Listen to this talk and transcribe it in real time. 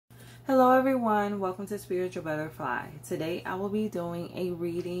Hello everyone, welcome to Spiritual Butterfly. Today I will be doing a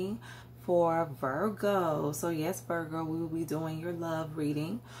reading for Virgo. So yes, Virgo, we will be doing your love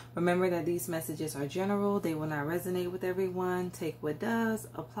reading. Remember that these messages are general. They will not resonate with everyone. Take what does,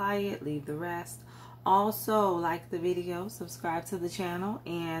 apply it, leave the rest. Also, like the video, subscribe to the channel,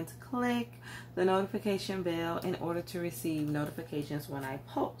 and click the notification bell in order to receive notifications when I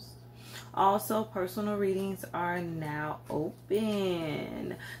post. Also, personal readings are now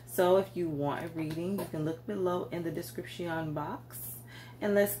open. So if you want a reading, you can look below in the description box.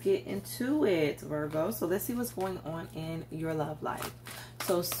 And let's get into it, Virgo. So let's see what's going on in your love life.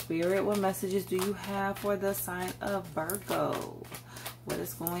 So Spirit, what messages do you have for the sign of Virgo? What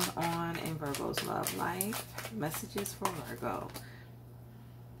is going on in Virgo's love life? Messages for Virgo.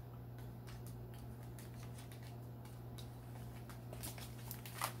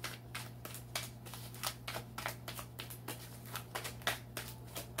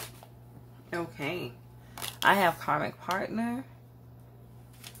 Okay, I have karmic partner.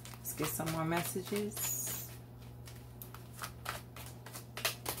 Let's get some more messages.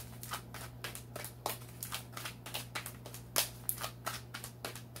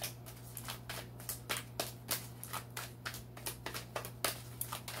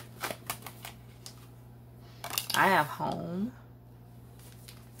 I have home.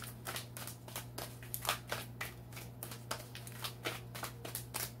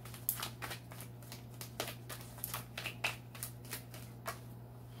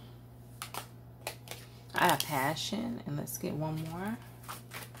 I have passion, and let's get one more.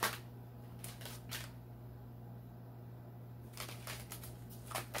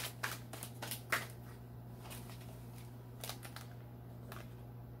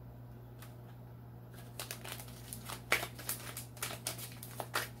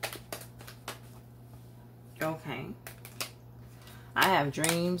 Okay. I have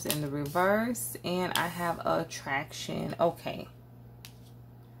dreams in the reverse, and I have attraction. Okay.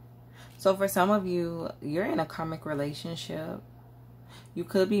 So for some of you, you're in a karmic relationship. You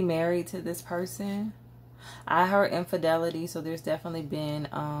could be married to this person. I heard infidelity, so there's definitely been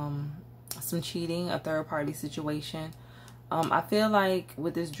some cheating, a third-party situation. I feel like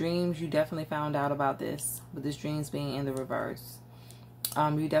with this dreams, you definitely found out about this. With this dreams being in the reverse.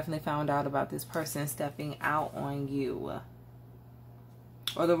 You definitely found out about this person stepping out on you.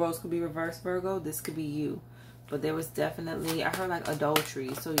 Or the roles could be reversed, Virgo. This could be you. But there was definitely, I heard like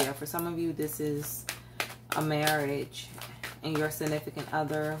adultery. So yeah, for some of you, this is a marriage and your significant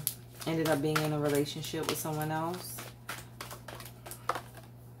other ended up being in a relationship with someone else.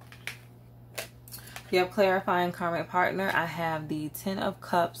 You have clarifying karmic partner. I have the 10 of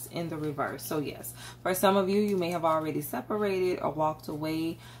Cups in the reverse. So yes, for some of you, you may have already separated or walked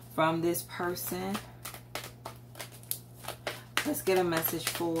away from this person. Let's get a message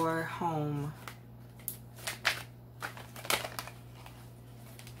for home.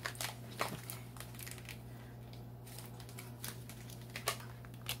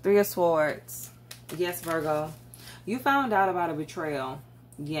 Three of Swords. Yes, Virgo. You found out about a betrayal.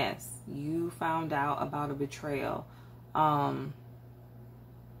 Yes, you found out about a betrayal.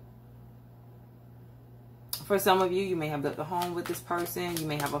 For some of you, you may have built a home with this person. You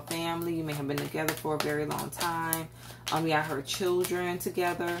may have a family. You may have been together for a very long time. Yeah, I heard children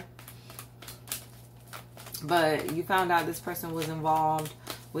together. But you found out this person was involved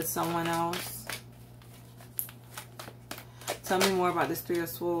with someone else. Tell me more about this Three of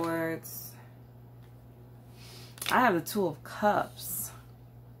Swords. I have the Two of Cups.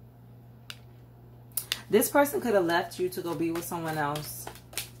 This person could have left you to go be with someone else.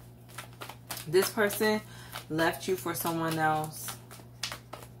 This person left you for someone else.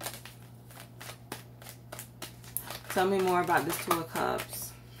 Tell me more about this Two of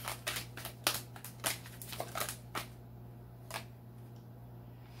Cups.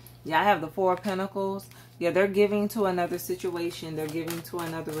 Yeah, I have the Four of Pentacles. Yeah, they're giving to another situation. They're giving to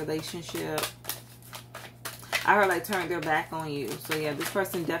another relationship. I heard like turned their back on you. So yeah, this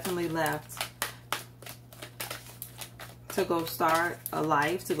person definitely left to go start a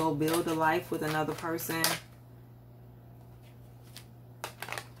life, to go build a life with another person.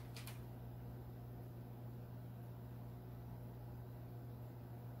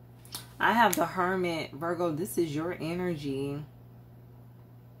 I have the Hermit. Virgo, this is your energy.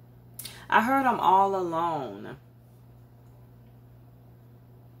 I heard I'm all alone.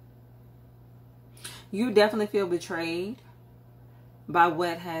 You definitely feel betrayed by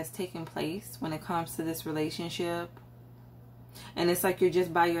what has taken place when it comes to this relationship. And it's like you're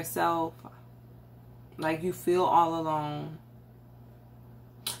just by yourself. Like you feel all alone.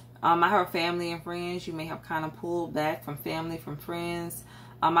 I heard family and friends. You may have kind of pulled back from family, from friends.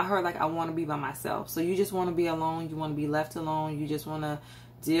 I heard like I want to be by myself. So you just want to be alone. You want to be left alone. You just want to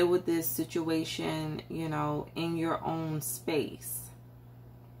deal with this situation, you know, in your own space.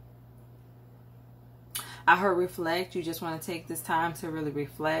 I heard reflect. You just want to take this time to really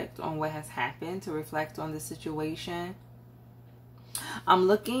reflect on what has happened, to reflect on the situation. I'm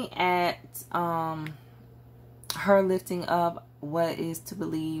looking at her lifting up what is to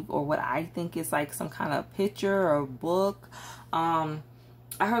believe, or what I think is like some kind of picture or book. I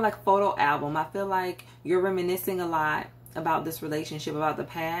heard like photo album. I feel like you're reminiscing a lot about this relationship, about the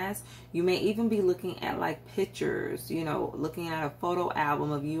past. You may even be looking at like pictures, you know, looking at a photo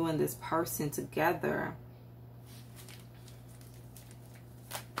album of you and this person together.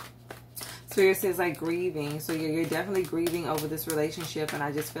 Spirit says like grieving. So you're definitely grieving over this relationship, and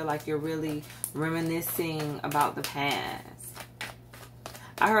I just feel like you're really reminiscing about the past.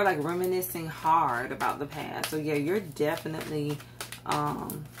 I heard like reminiscing hard about the past. So yeah, you're definitely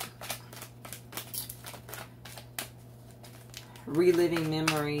reliving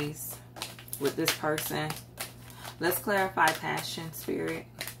memories with this person. Let's clarify passion, Spirit.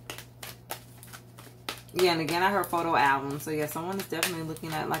 Yeah, and again, I heard photo album. So yeah, someone is definitely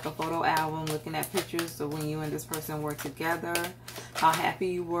looking at like a photo album, looking at pictures of when you and this person were together, how happy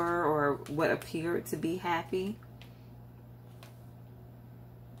you were, or what appeared to be happy.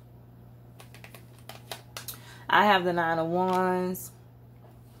 I have the Nine of Wands,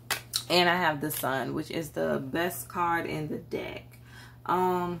 and I have the Sun, which is the best card in the deck.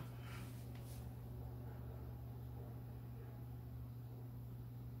 I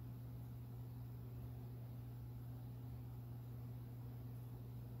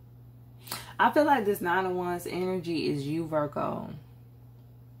feel like this Nine of Wands energy is you, Virgo.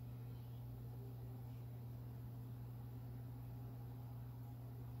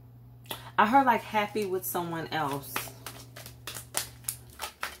 I heard like happy with someone else.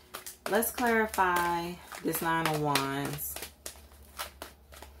 Let's clarify this Nine of Wands.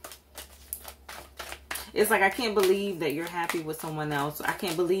 It's like, I can't believe that you're happy with someone else. I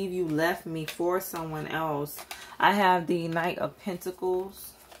can't believe you left me for someone else. I have the Knight of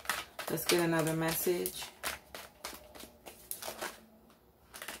Pentacles. Let's get another message.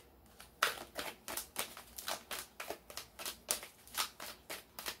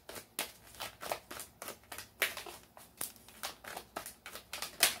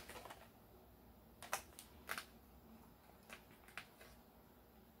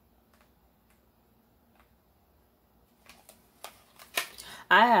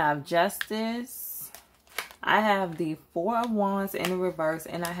 I have Justice. I have the Four of Wands in the reverse,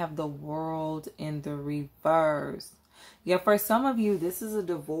 and I have the World in the reverse. Yeah, for some of you, this is a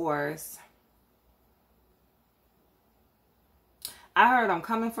divorce. I heard I'm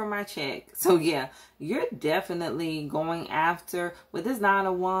coming for my check. So yeah, you're definitely going after, with this Nine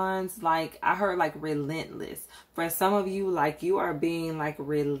of Wands, like I heard like relentless. For some of you, like you are being like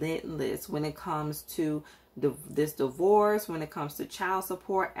relentless when it comes to this divorce, when it comes to child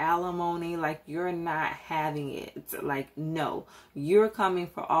support, alimony. Like you're not having it. It's like, no, you're coming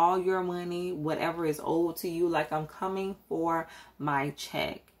for all your money, whatever is owed to you. Like, I'm coming for my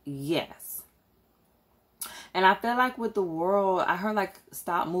check. Yes. And I feel like with the World, I heard like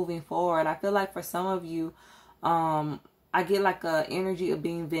stop moving forward. I feel like for some of you, I get like a energy of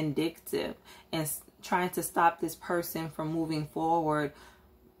being vindictive and trying to stop this person from moving forward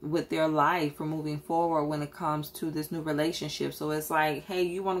with their life, or moving forward when it comes to this new relationship. So it's like, hey,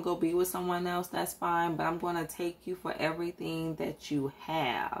 you want to go be with someone else, that's fine, but I'm going to take you for everything that you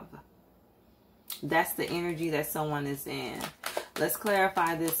have. That's the energy that someone is in. Let's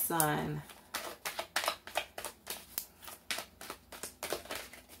clarify this Sun.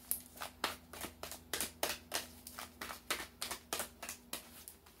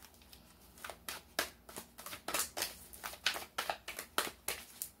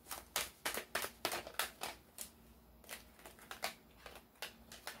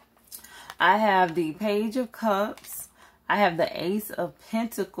 I have the Page of Cups. I have the Ace of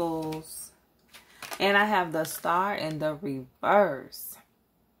Pentacles. And I have the Star in the reverse.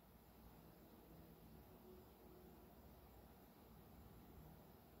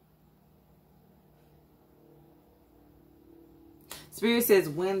 Spirit says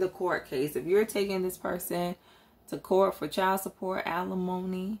win the court case. If you're taking this person to court for child support,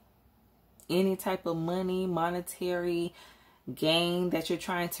 alimony, any type of money, monetary gain that you're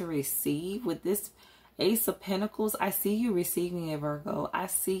trying to receive, with this Ace of Pentacles, I see you receiving it, Virgo. I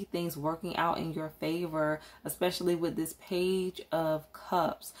see things working out in your favor, especially with this Page of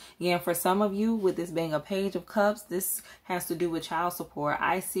Cups. Yeah, for some of you, with this being a Page of Cups, this has to do with child support.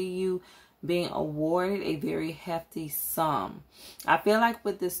 I see you being awarded a very hefty sum. I feel like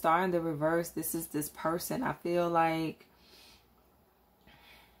with this star in the reverse, this is this person. I feel like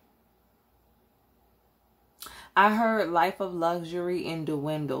I heard life of luxury and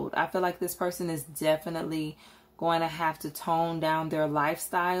dwindled. I feel like this person is definitely going to have to tone down their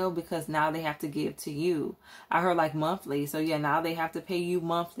lifestyle because now they have to give to you. I heard like monthly. So yeah, now they have to pay you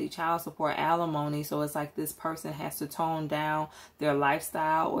monthly, child support, alimony. So it's like this person has to tone down their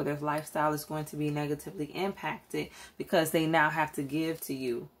lifestyle, or their lifestyle is going to be negatively impacted because they now have to give to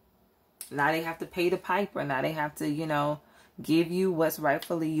you. Now they have to pay the piper. Now they have to, you know, give you what's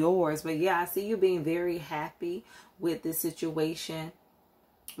rightfully yours. But yeah, I see you being very happy with this situation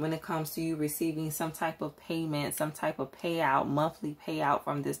when it comes to you receiving some type of payment, some type of payout, monthly payout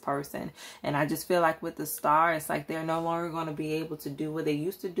from this person. And I just feel like with the star, it's like they're no longer going to be able to do what they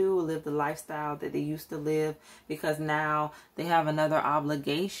used to do, live the lifestyle that they used to live, because now they have another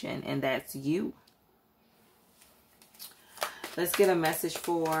obligation, and that's you. Let's get a message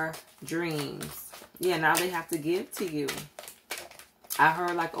for dreams. Yeah, now they have to give to you. I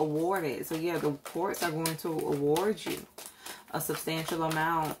heard like awarded. So yeah, the courts are going to award you a substantial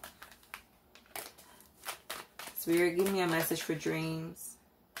amount. Spirit, give me a message for dreams.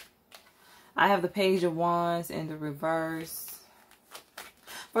 I have the Page of Wands in the reverse.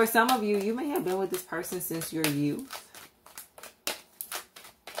 For some of you, you may have been with this person since your youth.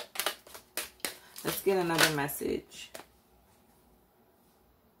 Let's get another message.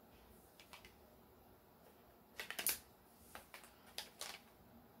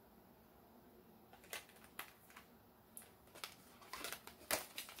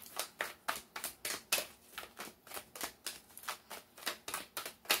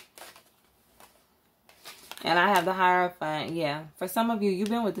 And I have the Hierophant. Yeah. For some of you, you've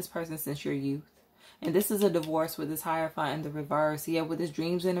been with this person since your youth. And this is a divorce with this Hierophant in the reverse. Yeah, with this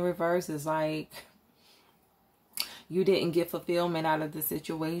dreams in the reverse, it's like you didn't get fulfillment out of the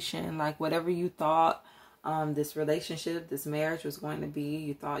situation. Like whatever you thought this relationship, this marriage was going to be,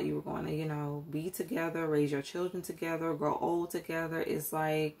 you thought you were going to, you know, be together, raise your children together, grow old together. It's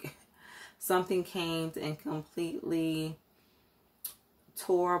like something came and completely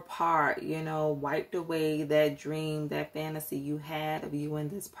tore apart, you know, wiped away that dream, that fantasy you had of you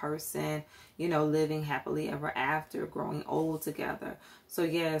and this person, you know, living happily ever after, growing old together. So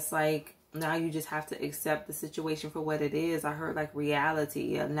yeah, it's like now you just have to accept the situation for what it is. I heard like reality.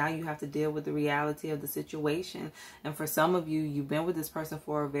 Yeah, now you have to deal with the reality of the situation. And for some of you, you've been with this person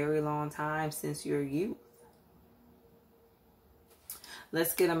for a very long time, since your youth.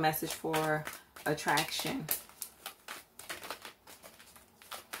 Let's get a message for attraction.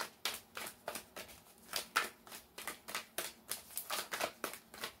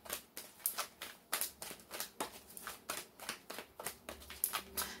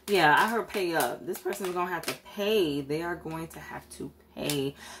 Yeah, I heard pay up. This person is going to have to pay. They are going to have to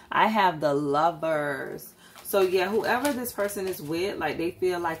pay. I have the Lovers. So yeah, whoever this person is with, like they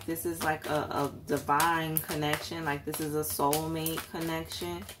feel like this is like a divine connection. Like this is a soulmate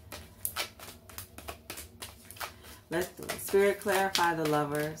connection. Let Spirit clarify the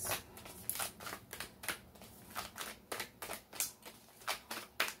Lovers.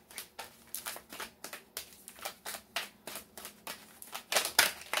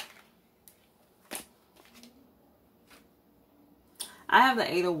 I have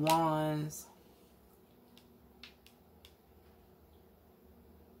the Eight of Wands.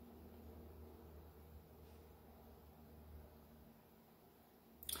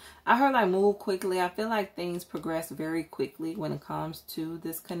 I heard like move quickly. I feel like things progress very quickly when it comes to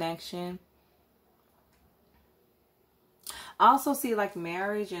this connection. I also see like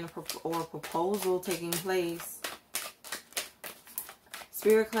marriage and or proposal taking place.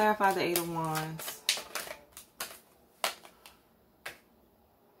 Spirit, clarify the Eight of Wands.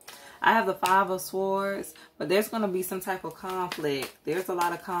 I have the Five of Swords, but there's going to be some type of conflict. There's a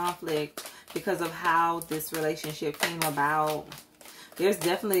lot of conflict because of how this relationship came about. There's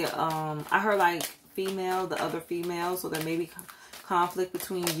definitely, I heard like female, the other female, so there may be conflict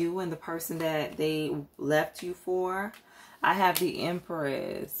between you and the person that they left you for. I have the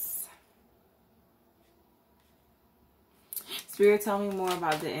Empress. Spirit, tell me more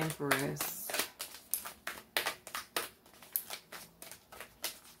about the Empress.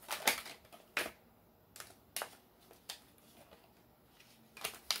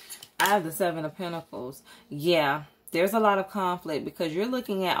 I have the Seven of Pentacles. Yeah, There's a lot of conflict because you're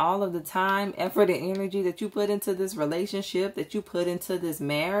looking at all of the time, effort, and energy that you put into this relationship, that you put into this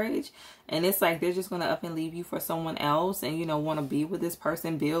marriage. And it's like they're just going to up and leave you for someone else and, you know, want to be with this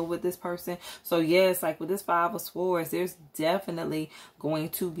person, build with this person. So, yes, like with this Five of Swords, there's definitely going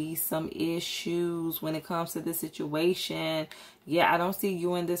to be some issues when it comes to this situation. Yeah, I don't see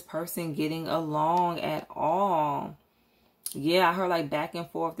you and this person getting along at all. Yeah, I heard like back and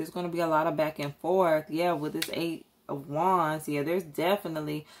forth. There's going to be a lot of back and forth. Yeah, with this Eight of Wands, yeah, there's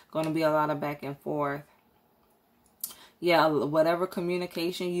definitely going to be a lot of back and forth. Yeah, whatever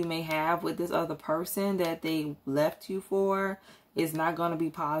communication you may have with this other person that they left you for is not going to be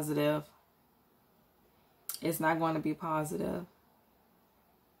positive. It's not going to be positive.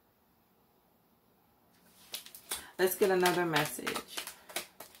 Let's get another message.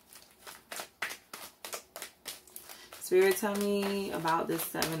 Spirit, tell me about this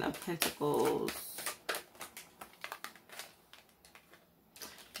Seven of Pentacles.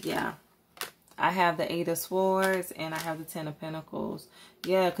 Yeah. I have the Eight of Swords and I have the Ten of Pentacles.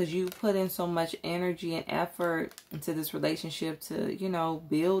 Yeah, because you put in so much energy and effort into this relationship to, you know,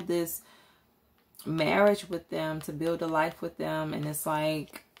 build this marriage with them, to build a life with them. And it's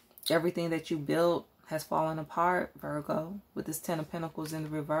like everything that you built has fallen apart, Virgo, with this Ten of Pentacles in the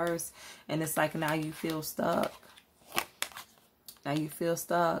reverse. And it's like now you feel stuck. Now you feel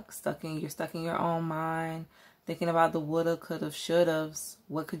stuck. You're stuck in your own mind. Thinking about the woulda, coulda, shouldas.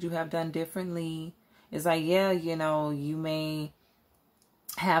 What could you have done differently? It's like, yeah, you know, you may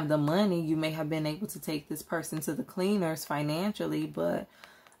have the money. You may have been able to take this person to the cleaners financially. But,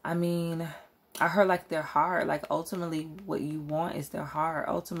 I mean, I heard like their heart. Like, ultimately, what you want is their heart.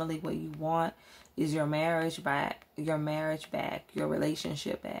 Ultimately, what you want is your marriage back. Your marriage back. Your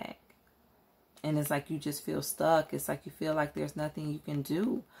relationship back. And it's like you just feel stuck. It's like you feel like there's nothing you can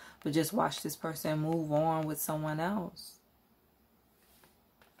do but just watch this person move on with someone else.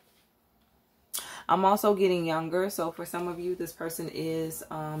 I'm also getting younger. So for some of you, this person is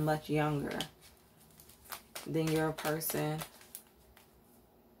much younger than your person.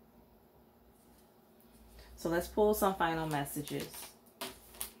 So let's pull some final messages.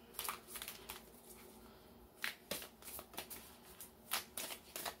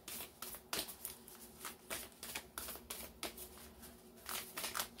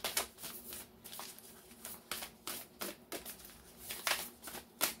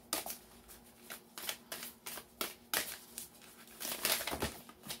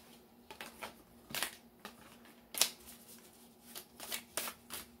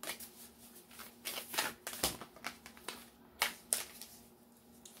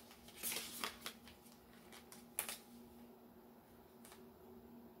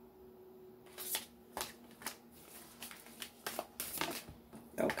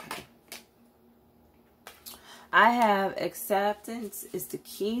 Okay. I have acceptance is the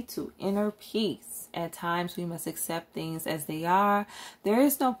key to inner peace. At times we must accept things as they are. There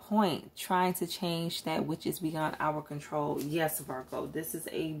is no point trying to change that which is beyond our control. Yes, Virgo, this is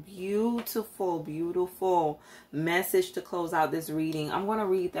a beautiful, beautiful message to close out this reading. I'm going to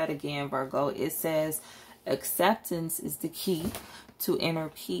read that again, Virgo. It says, acceptance is the key to inner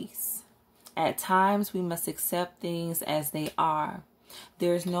peace. At times we must accept things as they are.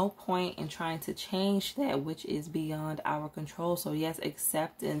 There is no point in trying to change that which is beyond our control. So yes,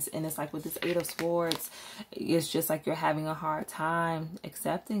 acceptance. And it's like with this Eight of Swords, it's just like you're having a hard time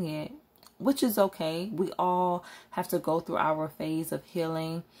accepting it, which is okay. We all have to go through our phase of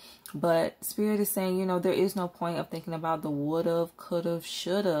healing. But Spirit is saying, you know, there is no point of thinking about the would've, could've,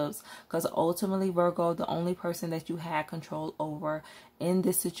 should've. Because ultimately, Virgo, the only person that you had control over in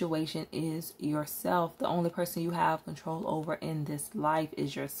this situation is yourself. The only person you have control over in this life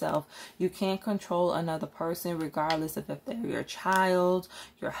is yourself. You can't control another person regardless of if they're your child,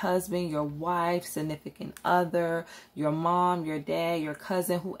 your husband, your wife, significant other, your mom, your dad, your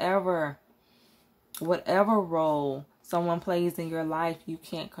cousin, whoever. Whatever role someone plays in your life, you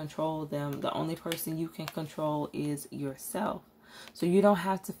can't control them. The only person you can control is yourself. So you don't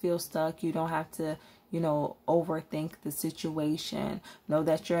have to feel stuck. You don't have to, you know, overthink the situation. Know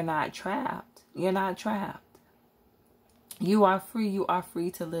that you're not trapped. You're not trapped. You are free. You are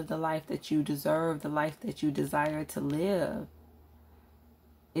free to live the life that you deserve, the life that you desire to live.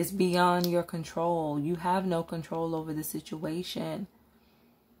 It's beyond your control. You have no control over the situation.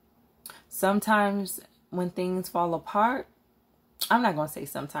 Sometimes when things fall apart, I'm not going to say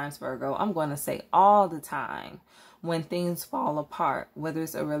sometimes, Virgo, I'm going to say all the time, when things fall apart, whether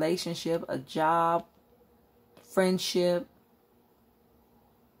it's a relationship, a job, friendship,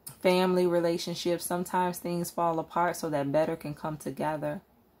 family relationship, sometimes things fall apart so that better can come together.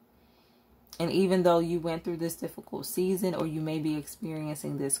 And even though you went through this difficult season, or you may be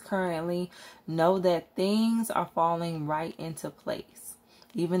experiencing this currently, know that things are falling right into place.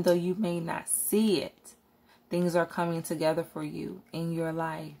 Even though you may not see it, things are coming together for you in your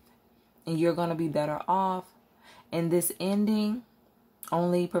life. And you're going to be better off. And this ending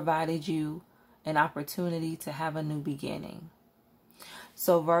only provided you an opportunity to have a new beginning.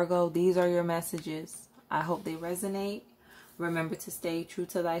 So Virgo, these are your messages. I hope they resonate. Remember to stay true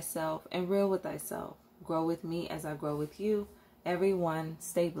to thyself and real with thyself. Grow with me as I grow with you. Everyone,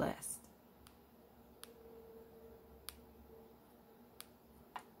 stay blessed.